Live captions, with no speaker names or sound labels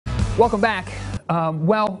Welcome back.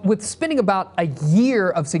 Well, with spending about a year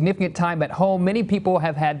of significant time at home, many people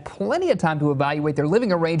have had plenty of time to evaluate their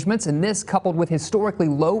living arrangements, and this, coupled with historically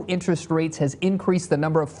low interest rates, has increased the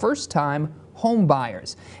number of first-time home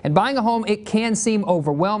buyers. And buying a home, it can seem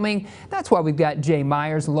overwhelming. That's why we've got Jay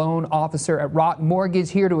Myers, loan officer at Rock Mortgage,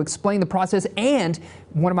 here to explain the process and,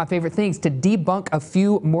 one of my favorite things, to debunk a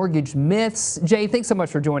few mortgage myths. Jay, thanks so much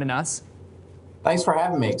for joining us. Thanks for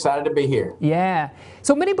having me. Excited to be here. Yeah.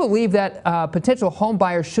 So many believe that potential home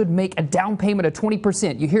buyers should make a down payment of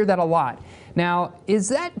 20%. You hear that a lot. Now, is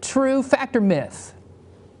that true, fact, or myth?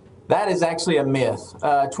 That is actually a myth.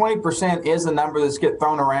 20% is a number that's get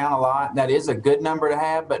thrown around a lot. That is a good number to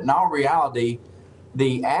have, but in all reality,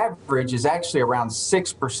 the average is actually around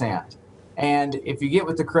 6%. And if you get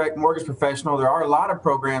with the correct mortgage professional, there are a lot of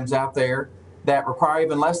programs out there that require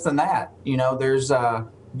even less than that. You know, there's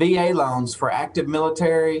VA loans for active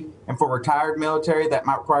military and for retired military that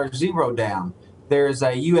might require zero down. There's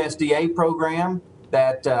a USDA program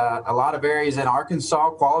that a lot of areas in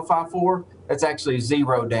Arkansas qualify for. That's actually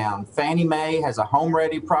zero down. Fannie Mae has a Home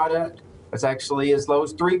Ready product that's actually as low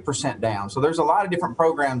as 3% down. So there's a lot of different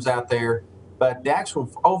programs out there, but the actual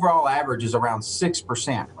overall average is around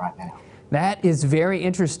 6% right now. That is very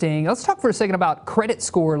interesting. Let's talk for a second about credit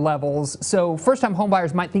score levels. So first-time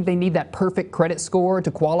homebuyers might think they need that perfect credit score to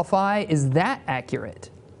qualify. Is that accurate?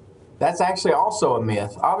 That's actually also a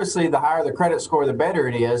myth. Obviously, the higher the credit score, the better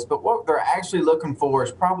it is. But what they're actually looking for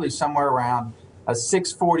is probably somewhere around a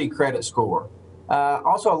 640 credit score.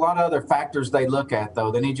 Also, a lot of other factors they look at, though.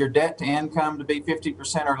 They need your debt to income to be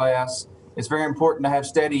 50% or less. It's very important to have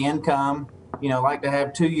steady income, like to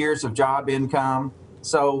have 2 years of job income.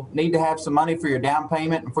 So need to have some money for your down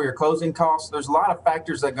payment and for your closing costs. There's a lot of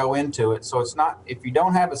factors that go into it. So it's not, if you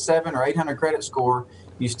don't have a 700 or 800 credit score,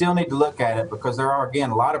 you still need to look at it because there are, again,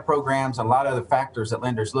 a lot of programs and a lot of other factors that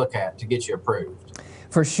lenders look at to get you approved.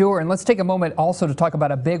 For sure. And let's take a moment also to talk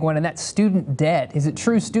about a big one, and that's student debt. Is it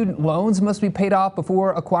true student loans must be paid off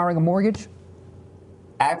before acquiring a mortgage?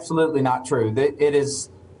 Absolutely not true.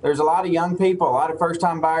 There's a lot of young people, a lot of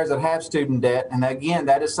first-time buyers that have student debt, and again,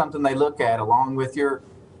 that is something they look at along with your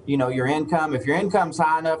income. If your income's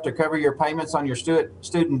high enough to cover your payments on your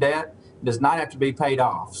student debt, it does not have to be paid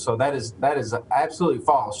off. So that is absolutely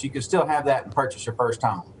false. You can still have that and purchase your first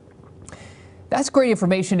home. That's great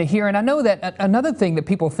information to hear, and I know that another thing that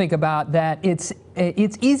people think about, that it's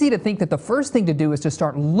easy to think that the first thing to do is to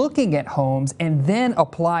start looking at homes and then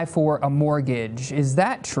apply for a mortgage. Is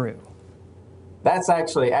that true? That's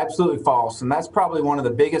actually absolutely false, and that's probably one of the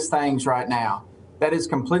biggest things right now. That is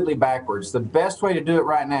completely backwards. The best way to do it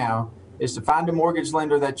right now is to find a mortgage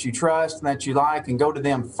lender that you trust and that you like and go to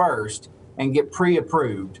them first and get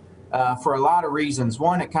pre-approved for a lot of reasons.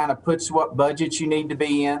 One, it kind of puts what budget you need to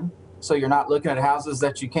be in, so you're not looking at houses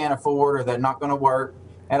that you can't afford or that are not going to work.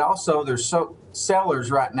 And also, there's sellers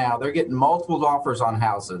right now, they're getting multiple offers on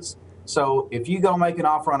houses. So if you go make an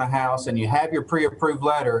offer on a house and you have your pre-approved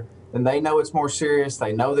letter, then they know it's more serious.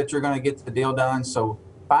 They know that you're going to get the deal done. So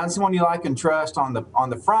find someone you like and trust on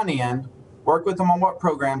the front end, work with them on what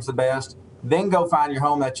program's the best, then go find your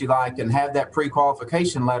home that you like and have that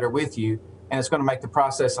pre-qualification letter with you. And it's going to make the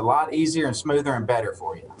process a lot easier and smoother and better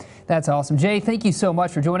for you. That's awesome. Jay, thank you so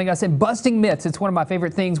much for joining us. And busting myths, it's one of my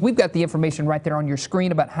favorite things. We've got the information right there on your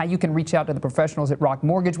screen about how you can reach out to the professionals at Rock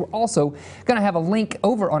Mortgage. We're also going to have a link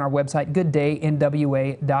over on our website,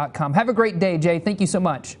 gooddayNWA.com. Have a great day, Jay. Thank you so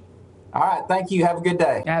much. All right. Thank you. Have a good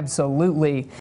day. Absolutely.